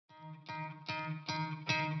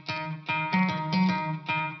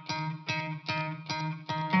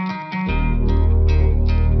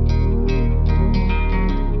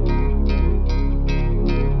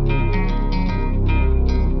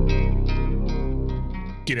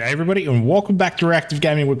G'day everybody and welcome back to Reactive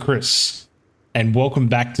Gaming with Chris. And welcome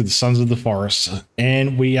back to the Sons of the Forest.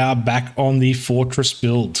 And we are back on the fortress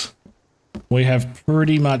build. We have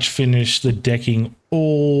pretty much finished the decking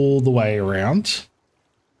all the way around.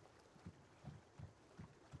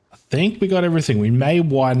 I think we got everything. We may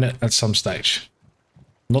widen it at some stage.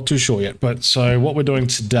 Not too sure yet. But so what we're doing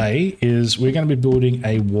today is we're going to be building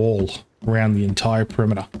a wall around the entire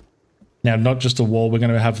perimeter. Now, not just a wall. We're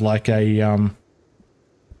going to have like a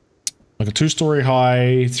 2-story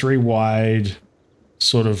high, 3 wide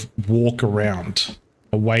sort of walk around,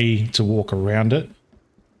 a way to walk around it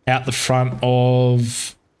out the front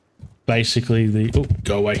of basically the, oh,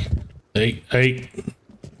 go away. Hey,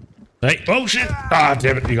 oh shit. Ah,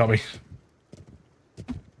 damn it. You got me.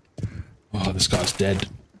 Oh, this guy's dead.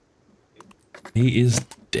 He is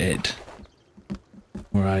dead.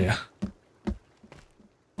 Where are you?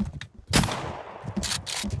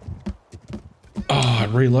 Oh,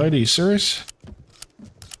 reload, are you serious?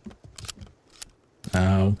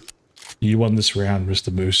 Oh, you won this round,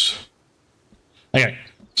 Mr. Moose. Okay,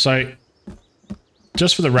 so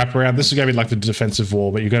just for the wraparound, this is going to be like the defensive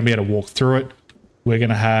wall, but you're going to be able to walk through it. We're going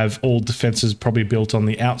to have all defenses probably built on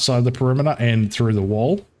the outside of the perimeter and through the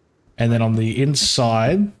wall. And then on the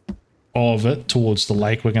inside of it, towards the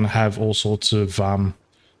lake, we're going to have all sorts of kind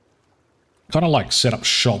of like set up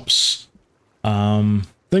shops.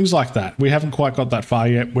 Things like that. We haven't quite got that far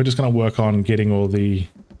yet. We're just going to work on getting all the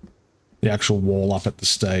actual wall up at the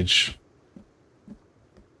stage.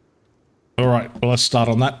 All right, well, let's start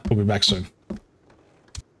on that. We'll be back soon.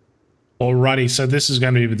 Alrighty, so this is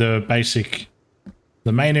going to be the basic.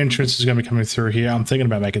 The main entrance is going to be coming through here. I'm thinking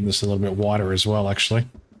about making this a little bit wider as well, actually.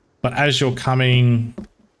 But as you're coming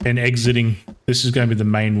and exiting, this is going to be the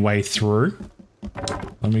main way through.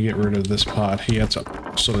 Let me get rid of this part here to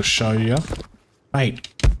sort of show you. Mate,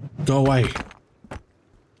 go away.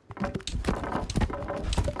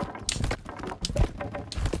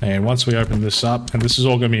 And once we open this up, and this is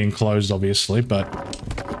all going to be enclosed obviously, but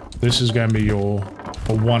this is going to be your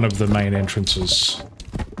one of the main entrances.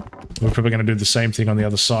 We're probably going to do the same thing on the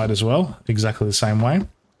other side as well, exactly the same way.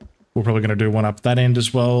 We're probably going to do one up that end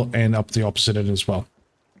as well and up the opposite end as well.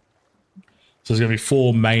 So there's going to be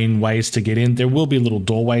 4 main ways to get in. There will be little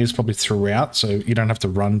doorways probably throughout, so you don't have to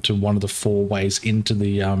run to one of the 4 ways into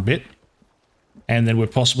the bit. And then we're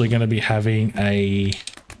possibly going to be having a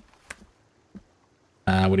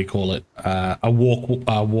what do you call it? A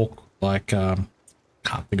walk like can't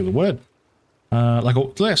think of the word.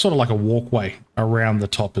 Sort of like a walkway around the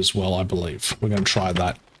top as well, I believe. We're going to try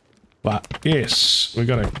that. But yes, we're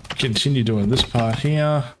going to continue doing this part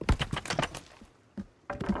here.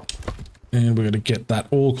 And we're going to get that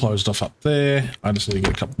all closed off up there. I just need to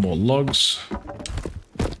get a couple more logs.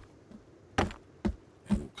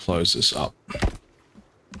 And we'll close this up.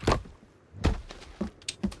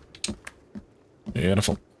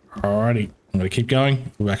 Beautiful. Alrighty, I'm going to keep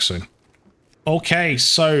going. We'll be back soon. Okay,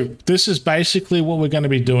 so this is basically what we're going to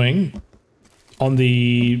be doing on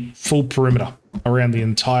the full perimeter, around the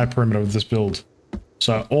entire perimeter of this build.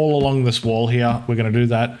 So all along this wall here, we're going to do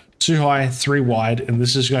that. 2 high, 3 wide, and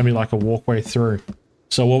this is going to be like a walkway through.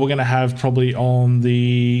 So what we're going to have probably on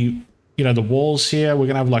the, the walls here, we're going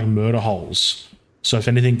to have like murder holes. So if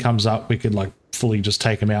anything comes up, we could like fully just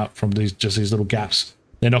take them out from these little gaps.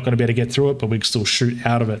 They're not going to be able to get through it, but we can still shoot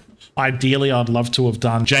out of it. Ideally, I'd love to have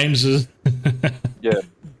done James's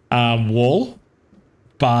wall,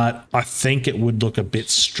 but I think it would look a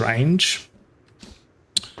bit strange.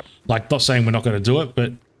 Like, not saying we're not going to do it,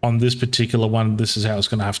 but on this particular one, this is how it's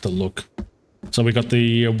going to have to look. So we got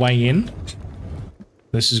the way in.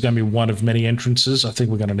 This is going to be one of many entrances. I think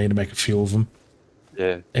we're going to need to make a few of them.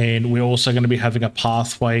 Yeah. And we're also going to be having a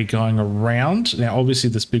pathway going around. Now, obviously,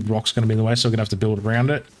 this big rock's going to be in the way, so we're going to have to build around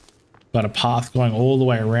it. But a path going all the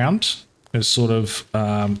way around is sort of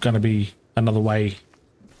going to be another way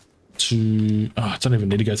to... Oh, I don't even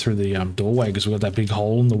need to go through the doorway because we've got that big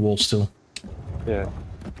hole in the wall still. Yeah.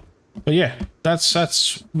 But yeah,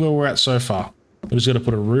 that's where we're at so far. We just got to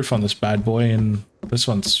put a roof on this bad boy, and this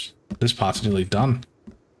part's nearly done.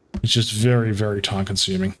 It's just very, very time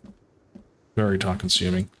consuming. Very time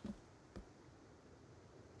consuming.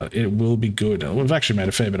 But it will be good. We've actually made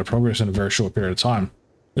a fair bit of progress in a very short period of time.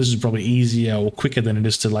 This is probably easier or quicker than it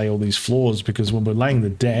is to lay all these floors, because when we're laying the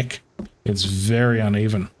deck, it's very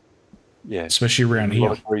uneven. Yeah. Especially around here.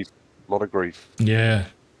 A lot of grief. Yeah.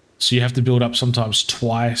 So you have to build up sometimes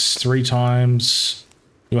twice, 3 times.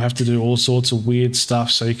 You'll have to do all sorts of weird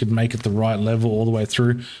stuff so you can make it the right level all the way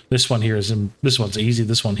through. This one here this one's easy,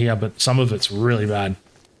 this one here, but some of it's really bad.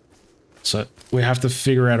 So we have to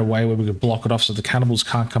figure out a way where we could block it off so the cannibals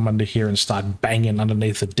can't come under here and start banging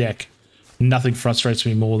underneath the deck. Nothing frustrates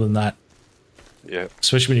me more than that. Yeah.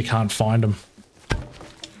 Especially when you can't find them.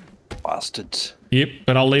 Bastards. Yep,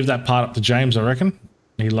 but I'll leave that part up to James, I reckon.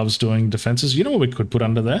 He loves doing defenses. You know what we could put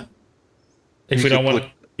under there? If we don't want to...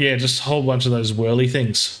 Yeah, just a whole bunch of those whirly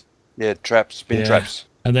things. Yeah, traps, spin traps.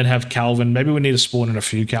 And then have Calvin. Maybe we need to spawn in a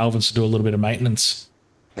few Calvins to do a little bit of maintenance.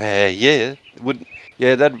 Yeah,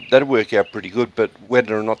 that'd work out pretty good. But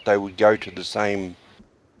whether or not they would go to the same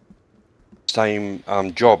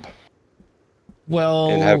job.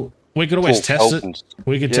 Well, we could always test it.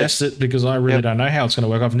 We could test it because I really don't know how it's going to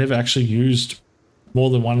work. I've never actually used more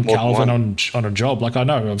than one Calvin on a job. Like I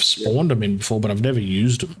know I've spawned them in before, but I've never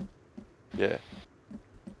used them. Yeah.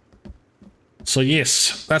 So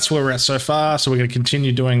yes, that's where we're at so far. So we're going to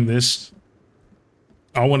continue doing this.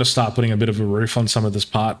 I want to start putting a bit of a roof on some of this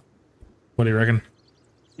part. What do you reckon?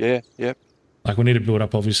 Yeah, yep. Like we need to build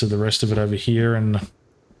up obviously the rest of it over here, and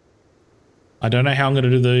I don't know how I'm going to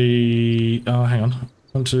do the... Oh, hang on.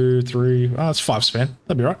 1, 2, 3... Oh, it's 5 span.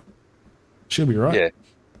 That'd be right. Should be right. Yeah.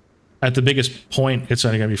 At the biggest point, it's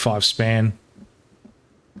only going to be 5 span.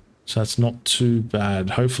 So that's not too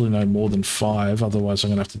bad. Hopefully no more than 5. Otherwise, I'm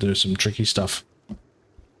going to have to do some tricky stuff.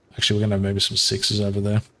 Actually, we're going to have maybe some 6s over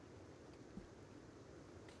there.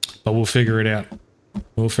 But we'll figure it out.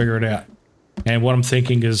 We'll figure it out. And what I'm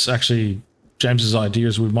thinking is actually, James's idea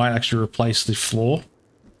is we might actually replace the floor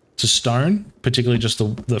to stone, particularly just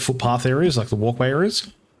the footpath areas, like the walkway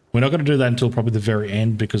areas. We're not going to do that until probably the very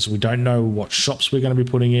end because we don't know what shops we're going to be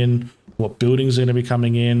putting in, what buildings are going to be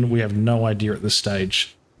coming in. We have no idea at this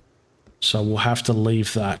stage. So we'll have to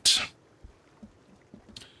leave that.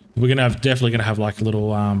 We're going to have, definitely going to have like a little,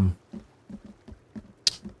 what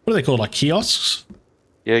are they called? Like kiosks?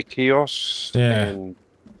 Yeah, kiosks. Yeah.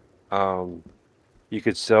 And you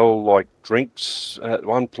could sell like drinks at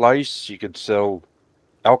one place. You could sell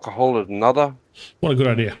alcohol at another. What a good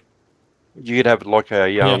idea. You could have like a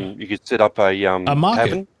you could set up a market.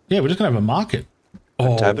 tavern. Yeah, we're just gonna have a market.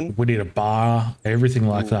 A tavern. We need a bar, everything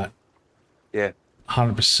like that. Yeah.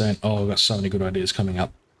 100%. Oh, we've got so many good ideas coming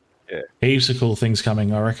up. Yeah. Heaps of cool things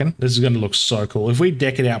coming, I reckon. This is going to look so cool. If we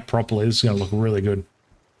deck it out properly, this is going to look really good.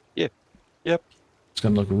 Yeah. Yep. It's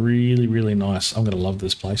going to look really, really nice. I'm going to love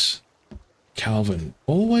this place. Calvin,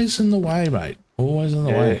 always in the way, mate. Always in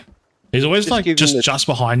the way. He's always like just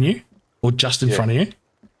behind you or just in front of you.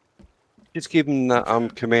 Just give him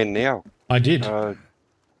the command now. I did.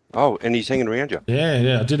 Oh, and he's hanging around you.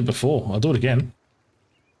 Yeah, I did it before. I'll do it again.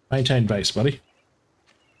 Maintain base, buddy.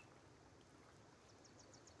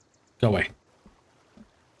 Go away.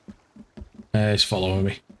 He's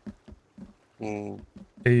following me.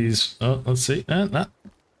 He's... Oh, let's see. Nah.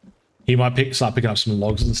 He might start picking up some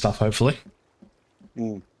logs and stuff, hopefully.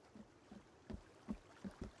 There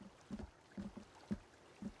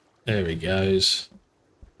he goes.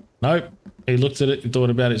 Nope. He looked at it, he thought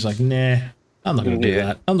about it. He's like, nah, I'm not going to do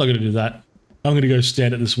that. I'm not going to do that. I'm going to go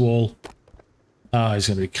stand at this wall. Oh, he's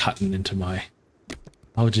going to be cutting into my...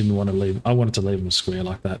 I didn't want to leave. I wanted to leave him square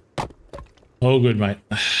like that. All good, mate.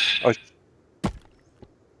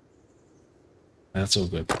 That's all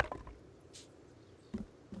good.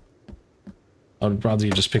 I'd rather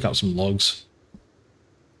you just pick up some logs.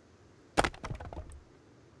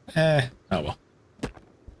 Oh well.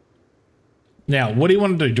 Now, what do you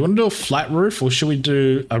want to do? Do you want to do a flat roof, or should we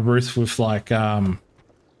do a roof with like a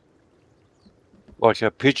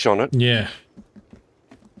pitch on it? Yeah.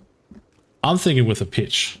 I'm thinking with a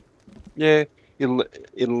pitch. Yeah, it'll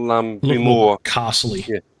be more castle-y.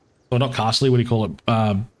 Yeah. Well, not castle-y, what do you call it?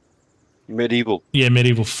 Medieval. Yeah,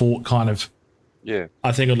 medieval fort kind of. Yeah.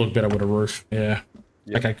 I think it'd look better with a roof. Yeah.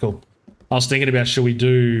 Okay, cool. I was thinking about should we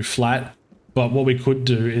do flat, but what we could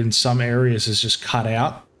do in some areas is just cut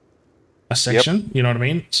out a section, you know what I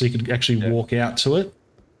mean? So you could actually walk out to it.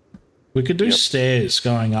 We could do stairs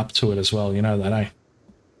going up to it as well, you know that, eh?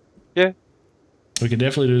 Yeah. We could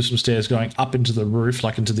definitely do some stairs going up into the roof,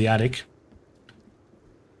 like into the attic.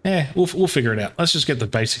 Yeah, we'll figure it out. Let's just get the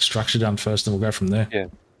basic structure done first, and we'll go from there. Yeah.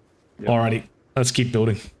 Yep. Alrighty, let's keep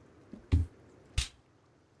building.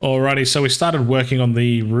 Alrighty, so we started working on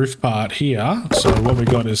the roof part here. So what we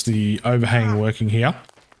got is the overhang working here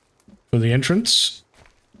for the entrance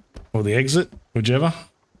or the exit, whichever.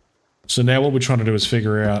 So now what we're trying to do is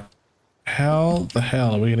figure out how the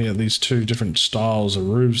hell are we going to get these two different styles of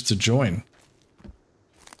roofs to join?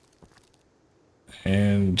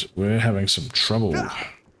 And we're having some trouble.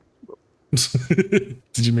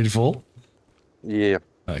 Did you mean to fall? Yeah.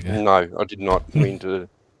 Okay. No, I did not mean to.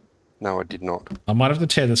 No, I did not. I might have to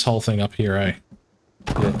tear this whole thing up here, eh?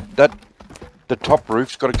 Yeah. That the top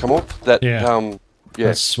roof's got to come off. That yeah. yeah.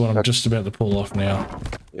 That's what I'm just about to pull off now.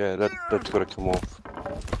 Yeah, that's got to come off.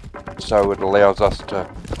 So it allows us to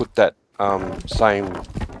put that same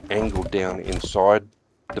angle down inside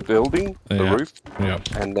the building, the roof. Yeah.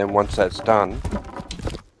 And then once that's done,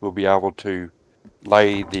 we'll be able to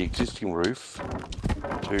lay the existing roof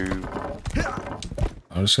to...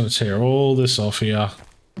 I'm just going to tear all this off here.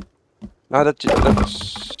 No, that's it.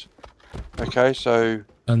 That's... Okay, so...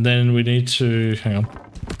 And then we need to... Hang on.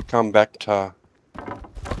 Come back to...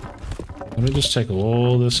 Let me just take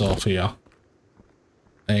all this off here.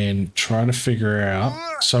 And try to figure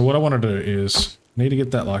out... So what I want to do is... I need to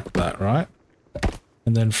get that like that, right?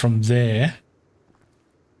 And then from there...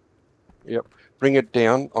 Yep. Bring it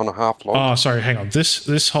down on a half log. Oh, sorry, hang on.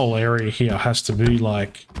 This whole area here has to be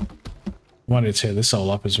like... I might need to tear this all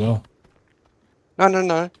up as well.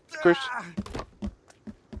 No. Chris.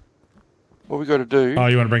 What we got to do... Oh,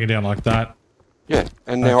 you want to bring it down like that? Yeah,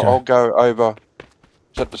 and now I'll go over...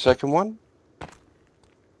 Is that the second one?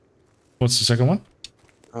 What's the second one?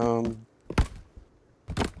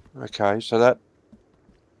 Okay, so that...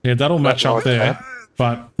 Yeah, that'll match up like there. that.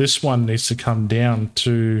 But this one needs to come down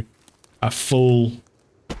to a full...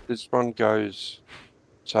 This one goes...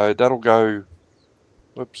 So that'll go...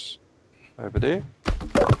 Whoops. Over there.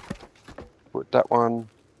 Put that one...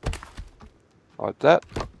 Like that.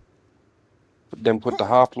 Then put the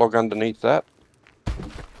half log underneath that.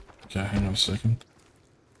 Okay, hang on a second.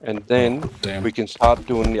 And then we can start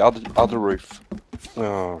doing the other roof.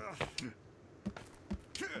 Oh.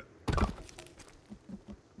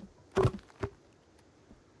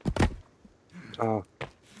 Oh.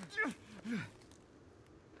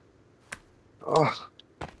 Oh.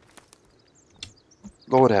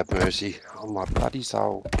 Lord have mercy on my bloody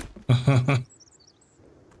soul.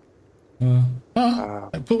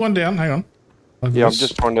 Put one down, hang on. Like yeah, this. I'm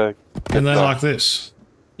just trying to... And then like this.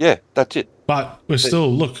 Yeah, that's it. But we're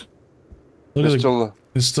still, look at the,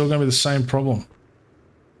 it's still going to be the same problem.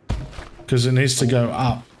 Because it needs to go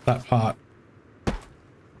up, that part.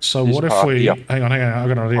 So what if we... Yep. Hang on, I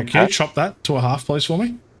got an idea. Okay. Can you chop that to a half, please, for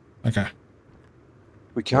me? Okay.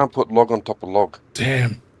 We can't put log on top of log.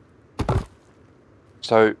 Damn.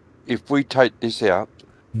 So if we take this out,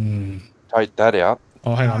 take that out.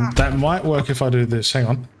 Oh, hang on. That might work if I do this. Hang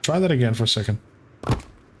on. Try that again for a second.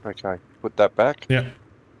 Okay. Put that back. Yep.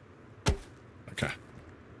 Okay.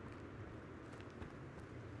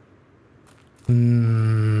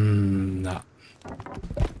 No.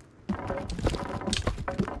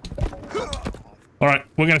 All right,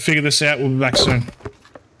 we're going to figure this out. We'll be back soon.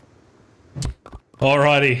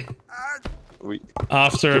 Alrighty.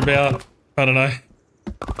 After about, I don't know,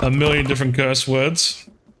 a million different curse words,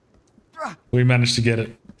 we managed to get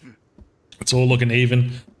it. It's all looking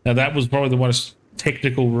even. Now that was probably the most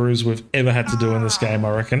technical ruse we've ever had to do in this game,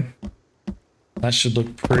 I reckon. That should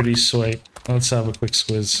look pretty sweet. Let's have a quick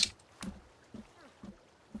squiz.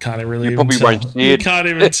 Can't really even tell. You can't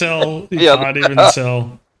even tell. You can't even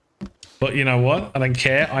tell. But you know what? I don't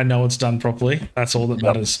care. I know it's done properly. That's all that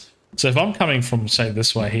matters. So if I'm coming from, say,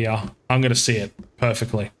 this way here, I'm going to see it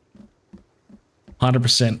perfectly.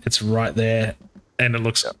 100%. It's right there. And it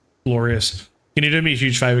looks glorious. Can you do me a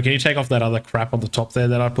huge favor? Can you take off that other crap on the top there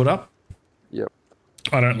that I put up? Yep.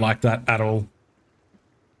 I don't like that at all.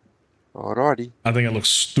 Alrighty. I think it looks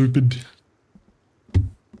stupid.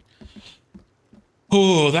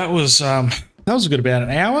 Oh, that was a good about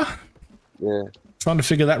an hour. Yeah. Trying to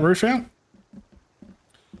figure that roof out.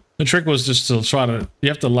 The trick was just to try to, you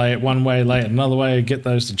have to lay it one way, lay it another way, get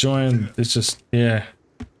those to join. It's just, yeah.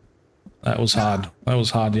 That was hard. That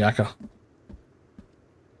was hard yakka.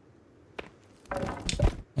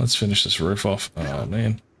 Let's finish this roof off. Oh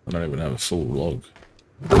man, I don't even have a full log.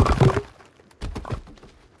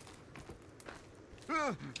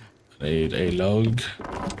 I need a log.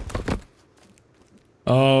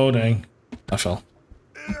 Oh dang, I fell.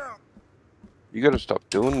 You gotta stop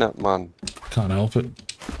doing that, man. Can't help it.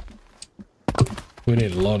 We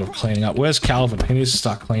need a lot of cleaning up. Where's Calvin? He needs to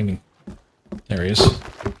start cleaning. There he is.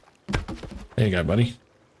 There you go, buddy.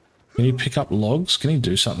 Can you pick up logs? Can he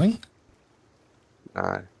do something?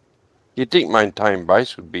 No. You'd think maintain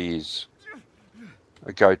base would be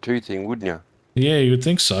a go-to thing, wouldn't you? Yeah, you would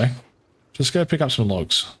think so. Just go pick up some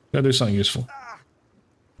logs. Go do something useful.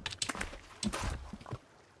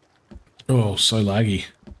 Oh, so laggy.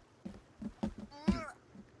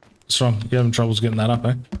 What's wrong? You having troubles getting that up,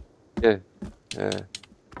 eh? Yeah. Yeah.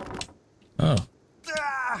 Oh.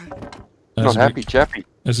 Not happy, chappy.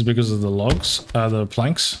 Is it because of the logs? The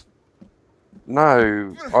planks?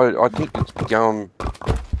 No, I think it's going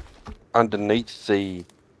underneath the...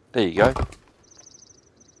 There you go.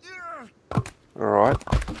 Alright.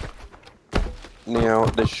 Now,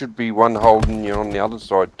 there should be one holding you on the other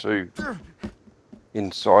side too.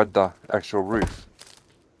 Inside the actual roof.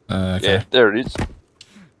 Okay. Yeah, there it is.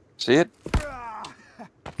 See it?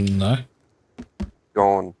 No.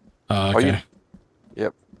 Gone. Oh, okay.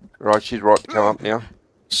 Yep. Right, she's right to come up now.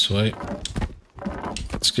 Sweet.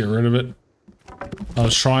 Let's get rid of it. I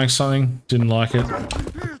was trying something, didn't like it.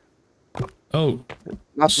 Oh.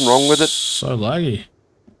 Nothing wrong with it. So laggy.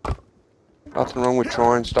 Nothing wrong with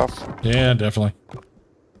trying stuff. Yeah, definitely.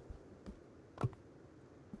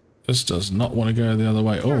 This does not want to go the other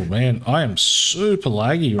way. Oh man, I am super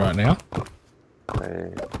laggy right now.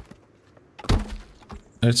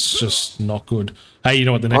 It's just not good. Hey, you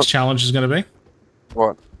know what the next challenge is going to be?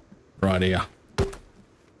 What? Right here.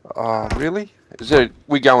 Really? Is it?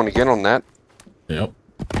 We going again on that? Yep.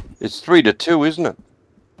 It's 3 to 2, isn't it?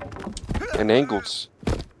 And angles.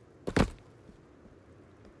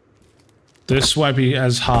 This won't be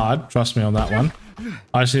as hard, trust me on that one.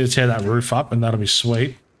 I just need to tear that roof up and that'll be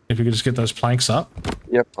sweet. If you could just get those planks up.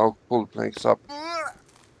 Yep, I'll pull the planks up.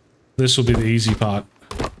 This will be the easy part.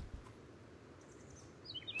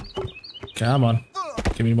 Come on.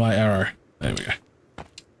 Give me my arrow. There we go.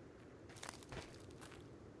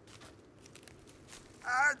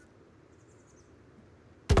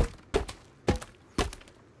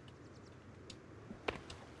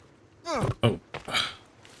 Oh.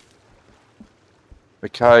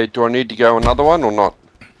 Okay, do I need to go another one or not?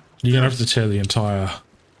 You're going to have to tear the entire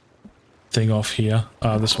thing off here.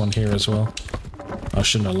 This one here as well. I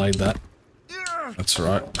shouldn't have laid that. That's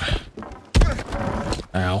right.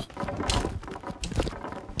 Ow.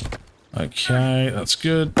 Okay, that's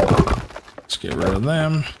good. Let's get rid of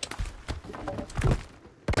them.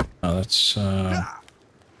 Oh, that's, oh.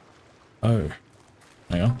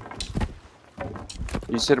 Hang on.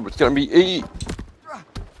 You said it was going to be E.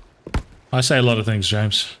 I say a lot of things,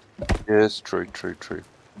 James. Yes, true.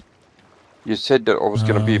 You said that I was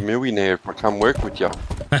going to be a millionaire if I come work with you.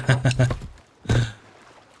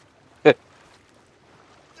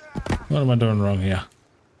 What am I doing wrong here?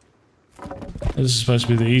 This is supposed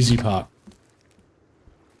to be the easy part.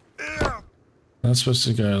 That's supposed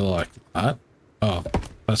to go like that. Oh,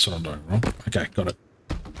 that's what I'm doing wrong. Okay, got it.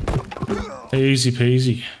 Easy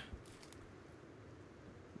peasy.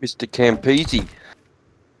 Mr. Campese.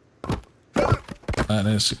 That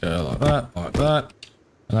needs to go like that.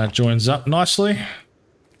 And that joins up nicely.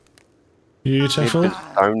 Beautiful.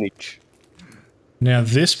 Stonage. Now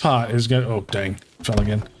this part is going to... Oh, dang. Fell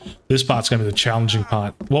again. This part's going to be the challenging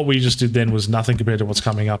part. What we just did then was nothing compared to what's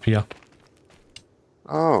coming up here.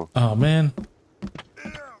 Oh. Oh, man.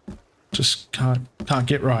 Just can't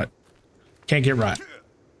get right. Can't get right.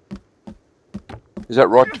 Is that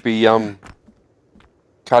right to be,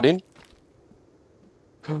 cut in?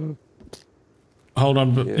 Hold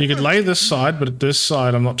on, but you could lay this side, but this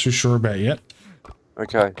side I'm not too sure about yet.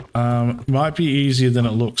 Okay. Might be easier than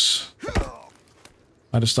it looks.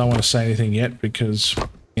 I just don't want to say anything yet because,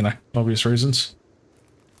 you know, obvious reasons.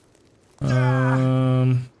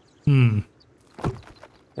 How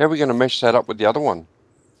are we going to mesh that up with the other one?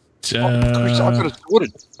 Chris, I've got it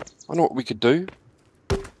sorted. I know what we could do.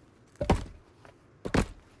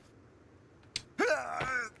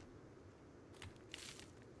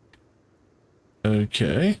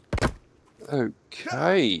 Okay.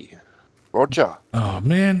 Okay. Roger. Oh,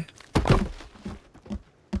 man.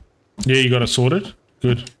 Yeah, you got it sorted?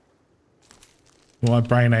 Good. My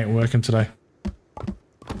brain ain't working today.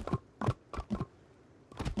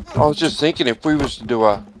 I was just thinking if we was to do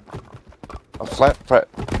a flat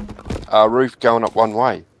roof going up one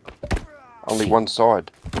way, only one side.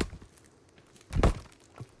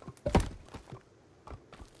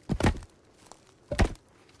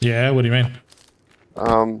 Yeah, what do you mean?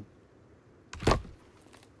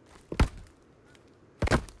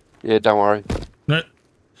 Yeah, don't worry. No.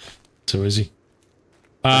 Too easy.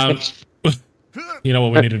 You know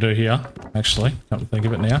what we need to do here, actually. Come to think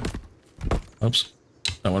of it now. Oops.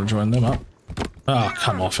 Don't want to join them up. Ah,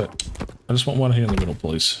 come off it. I just want one here in the middle,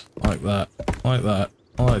 please. Like that. Like that.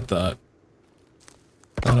 Like that.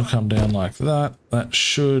 That'll come down like that. That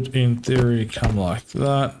should, in theory, come like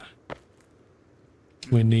that.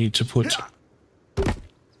 We need to put...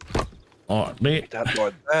 Alright, That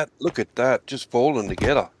like that. Look at that. Just falling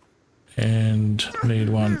together. and need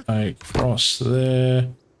one across there.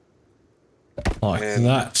 Like and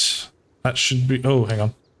that. That should be... Oh, hang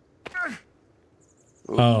on.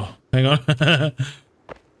 Oh, hang on.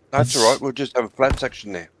 That's all right. We'll just have a flat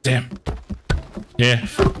section there. Damn. Yeah,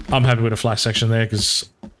 I'm happy with a flat section there because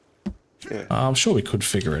I'm sure we could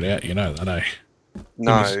figure it out. You know that, eh?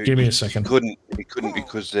 No, give me a second. He couldn't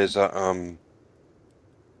because there's a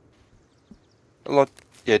A lot.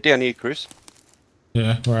 Yeah, down here, Chris.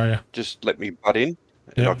 Yeah, where are you? Just let me butt in,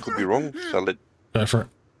 and I could be wrong. So let. Go for it.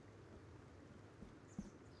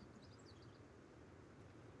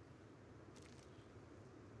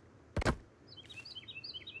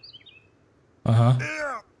 Uh-huh.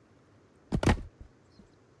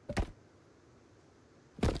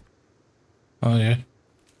 Oh, yeah.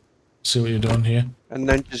 See what you're doing here. And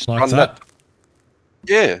then just Like run that?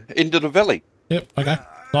 Yeah, into the valley. Yep, okay.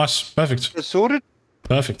 Nice. Perfect. That's sorted?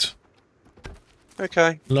 Perfect.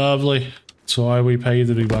 Okay. Lovely. That's why we pay you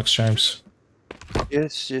the big bucks, James.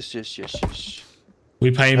 Yes.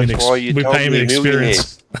 We pay him That's why you we told pay him me in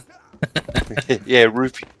experience. Yeah,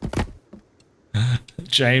 roofing.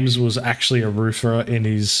 James was actually a roofer in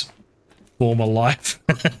his former life.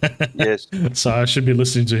 Yes. So I should be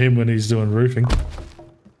listening to him when he's doing roofing.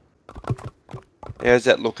 How's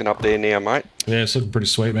that looking up there now, mate? Yeah, it's looking pretty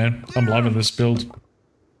sweet, man. I'm loving this build.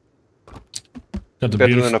 Got the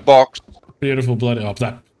Better than a box. beautiful bloody up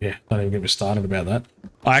that. Yeah, don't even get me started about that.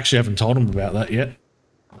 I actually haven't told him about that yet.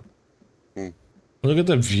 Look at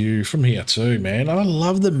the view from here too, man. I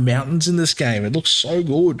love the mountains in this game. It looks so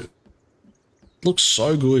good. It looks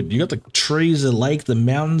so good. You got the trees, the lake, the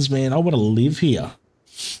mountains, man. I want to live here.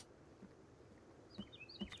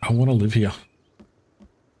 I want to live here.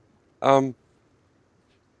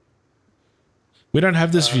 We don't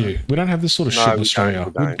have this view. We don't have this sort of shit in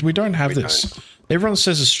Australia. We don't have this. Everyone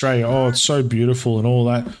says Australia, oh, it's so beautiful and all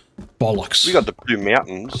that. Bollocks. We got the Blue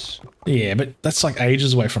Mountains. Yeah, but that's like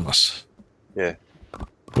ages away from us. Yeah.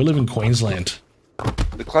 We live in Queensland.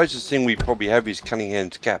 The closest thing we probably have is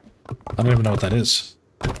Cunningham's Cap. I don't even know what that is.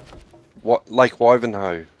 What Lake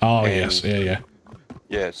Wivenhoe. Oh, yes. Yeah.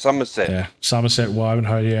 Yeah, Somerset. Yeah, Somerset,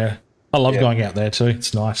 Wivenhoe, yeah. I love going out there too.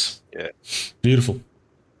 It's nice. Yeah. Beautiful.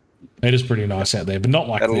 It is pretty nice out there, but not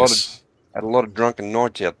like this. Had a lot of drunken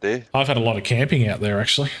nights out there. I've had a lot of camping out there,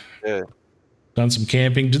 actually. Yeah. Done some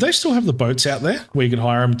camping. Do they still have the boats out there where you can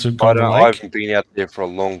hire them to go I to the don't. lake? I haven't been out there for a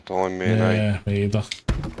long time, man. Yeah, me either.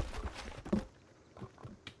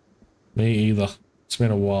 Me either. It's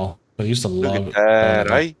been a while. But I used to love Look at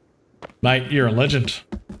that, eh? Mate, you're a legend.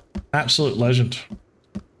 Absolute legend.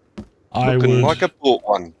 Looking like I bought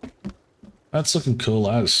one. That's looking cool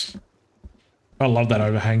as. I love that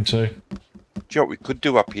overhang too. Do you know what we could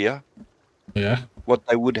do up here? Yeah. What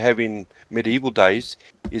they would have in medieval days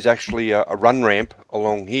is actually a run ramp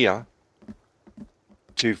along here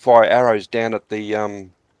to fire arrows down at the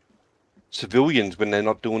civilians when they're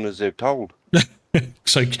not doing as they're told.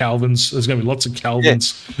 So Calvins, there's going to be lots of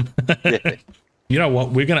Calvins. Yeah. You know what?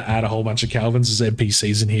 We're going to add a whole bunch of Calvins as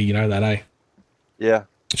NPCs in here. You know that, eh? Yeah.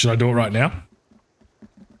 Should I do it right now?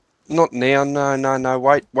 Not now. No.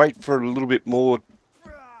 Wait for a little bit more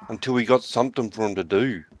until we got something for them to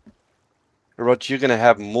do. Right, you're going to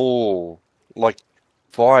have more, like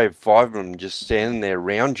five of them just standing there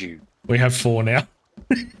around you. We have 4 now.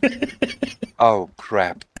 Oh,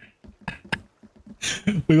 crap.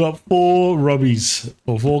 We got 4 Robbies,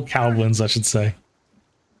 or 4 Calvins, I should say.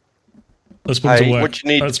 Let's put them to work. What you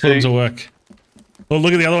need Let's put them to work. Well,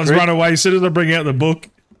 look at the other ones run away. As soon as I bring out the book,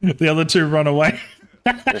 the other 2 run away.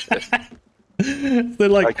 They're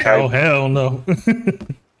like, okay. Oh, hell no.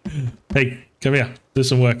 Hey, come here. Do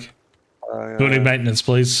some work. Do any maintenance,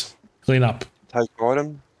 please. Clean up. Take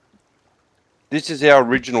item. This is our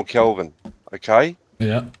original Kelvin, okay?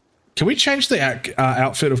 Yeah. Can we change the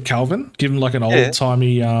outfit of Calvin? Give him like an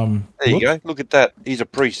old-timey There you go. Look at that. He's a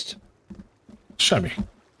priest. Show me.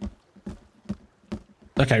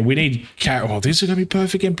 Okay, we need... Oh, these are going to be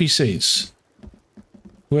perfect NPCs.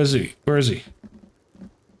 Where is he? Where is he?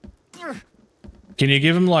 Can you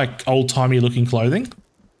give him like old-timey looking clothing?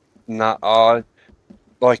 Nah,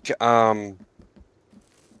 like,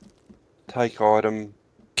 take item.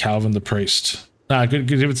 Calvin the priest. Nah,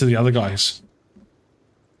 give it to the other guys.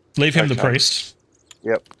 Leave him the priest.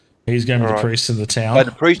 Yep. He's going to be the priest in the town. No,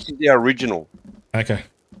 the priest is the original. Okay.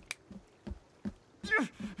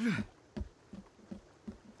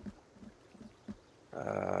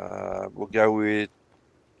 We'll go with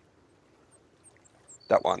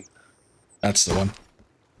that one. That's the one.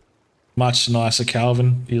 Much nicer,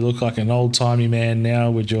 Calvin. You look like an old-timey man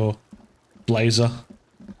now with your blazer.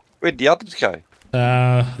 Where'd the others go?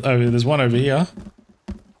 There's one over here.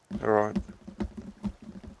 All right.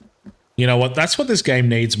 You know what? That's what this game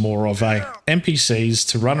needs more of, eh? NPCs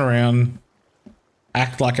to run around,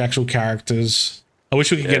 act like actual characters. I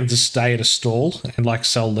wish we could get them to stay at a stall and like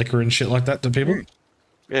sell liquor and shit like that to people.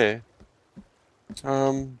 Yeah.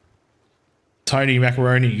 Tony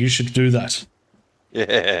Macaroni, you should do that.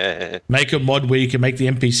 Yeah. Make a mod where you can make the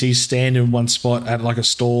NPCs stand in one spot at like a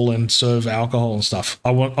stall and serve alcohol and stuff.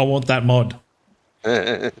 I want that mod.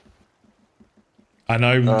 yeah. I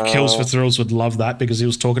know Kills for Thrills would love that because he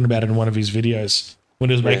was talking about it in one of his videos when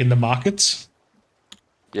he was making the markets.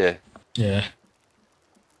 Yeah. Yeah.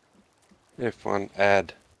 F1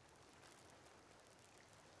 add.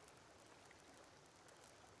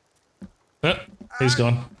 Oh, he's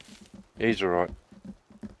gone. He's alright.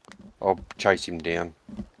 I'll chase him down.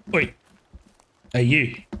 Wait. Hey,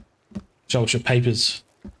 you. Show us your papers.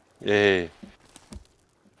 Yeah.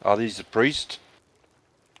 Are these the priest?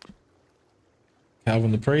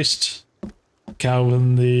 Calvin the priest.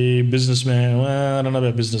 Calvin the businessman. Well, I don't know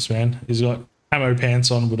about businessman. He's got camo pants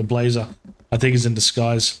on with a blazer. I think he's in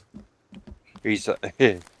disguise. He's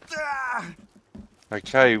yeah.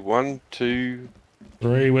 Okay, 1, 2.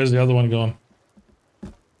 3. Where's the other one gone?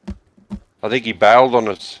 I think he bailed on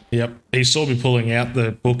us. Yep. He saw me pulling out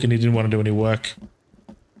the book and he didn't want to do any work.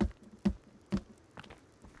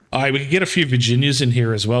 Alright, we could get a few Virginias in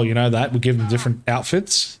here as well. You know that? We'll give them different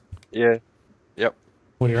outfits. Yeah. Yep.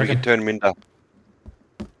 What do you We reckon? can turn them into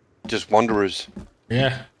just wanderers.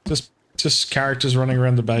 Yeah. Just characters running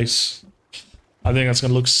around the base. I think that's going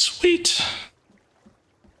to look sweet.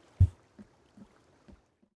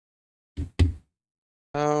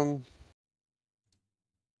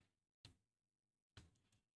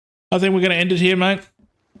 I think we're going to end it here, mate.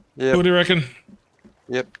 Yeah. What do you reckon?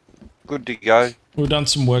 Yep. Good to go. We've done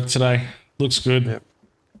some work today. Looks good. Yep.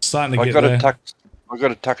 Starting to I get got there. I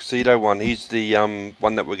got a tuxedo one. He's the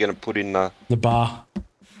one that we're going to put in the bar.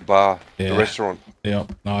 Bar, Yeah. the restaurant,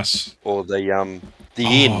 Yep. Nice. or the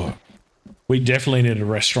inn. We definitely need a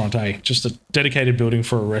restaurant, eh? Just a dedicated building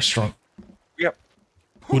for a restaurant. Yep.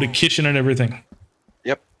 With a kitchen and everything.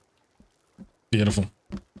 Yep. Beautiful.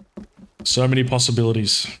 So many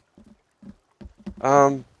possibilities.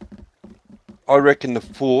 I reckon the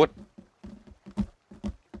fort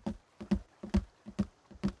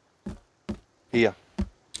here.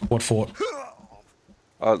 What fort?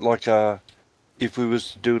 Like if we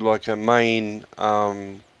was to do like a main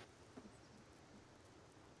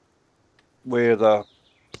where the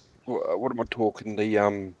what am I talking, the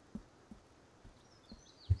you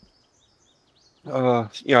know,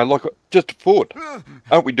 like just a fort.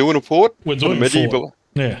 Aren't we doing a fort? We're doing a medieval fort.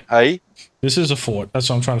 Yeah. Hey, This is a fort. That's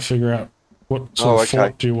what I'm trying to figure out. What sort of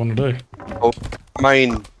fort do you want to do? or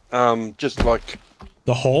main just like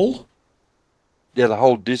The hall? yeah, the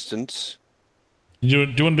whole distance. Do you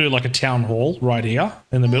want to do like a town hall right here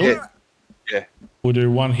in the middle? Yeah. Yeah. We'll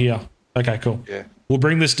do one here. Okay, cool. Yeah. We'll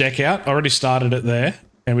bring this deck out. I already started it there,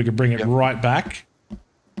 and we can bring it right back.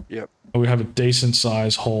 Yep. We have a decent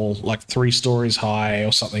size hall, like 3 stories high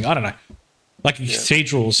or something. I don't know. Like a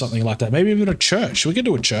cathedral or something like that. Maybe even a church. We could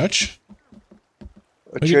do a church.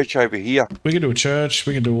 A church over here. We could do a church.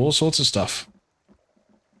 We could do all sorts of stuff.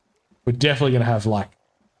 We're definitely going to have like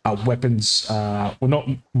weapons. We're not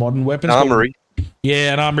modern weapons. Armory.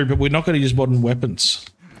 Yeah, an armory, but we're not going to use modern weapons.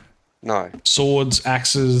 No. Swords,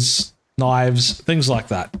 axes, knives, things like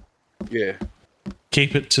that. Yeah.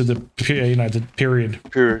 Keep it to the the period.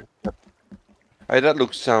 Period. Hey, that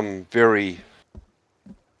looks very.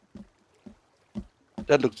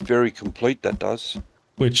 That looks very complete. That does.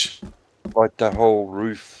 Which? Like the whole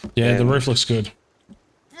roof. Yeah, the roof looks good.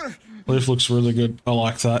 Roof looks really good. I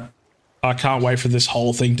like that. I can't wait for this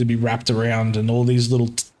whole thing to be wrapped around and all these little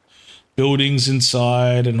buildings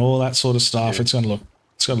inside and all that sort of stuff. Yeah. It's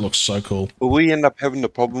gonna look so cool. Will we end up having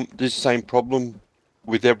this same problem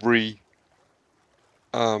with every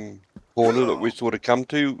corner that we sort of come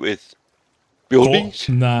to with buildings?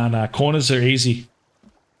 Nah. Corners are easy.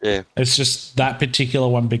 Yeah. It's just that particular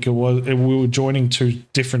one because we were joining 2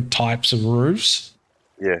 different types of roofs.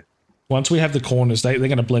 Yeah. Once we have the corners, they're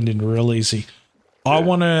going to blend in real easy. Yeah. I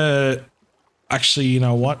want to... Actually, you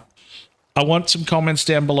know what? I want some comments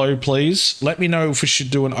down below, please. Let me know if we should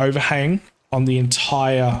do an overhang on the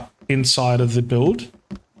entire inside of the build.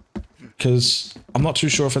 Because I'm not too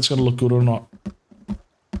sure if it's going to look good or not.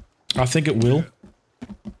 I think it will.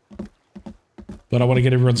 But I want to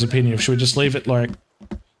get everyone's opinion. Should we just leave it like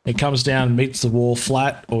it comes down and meets the wall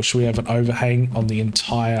flat, or should we have an overhang on the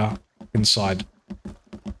entire inside?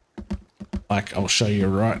 Like, I'll show you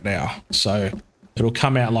right now. So it'll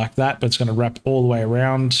come out like that, but it's going to wrap all the way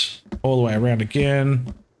around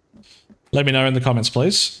again. Let me know in the comments,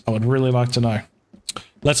 please. I would really like to know.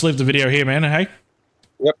 Let's leave the video here, man. Hey?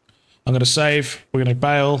 Yep. I'm going to save. We're going to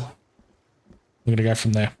bail. We're going to go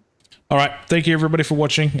from there. All right. Thank you, everybody, for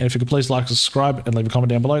watching. And if you could please like and subscribe and leave a comment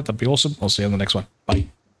down below, that'd be awesome. I'll see you on the next one. Bye.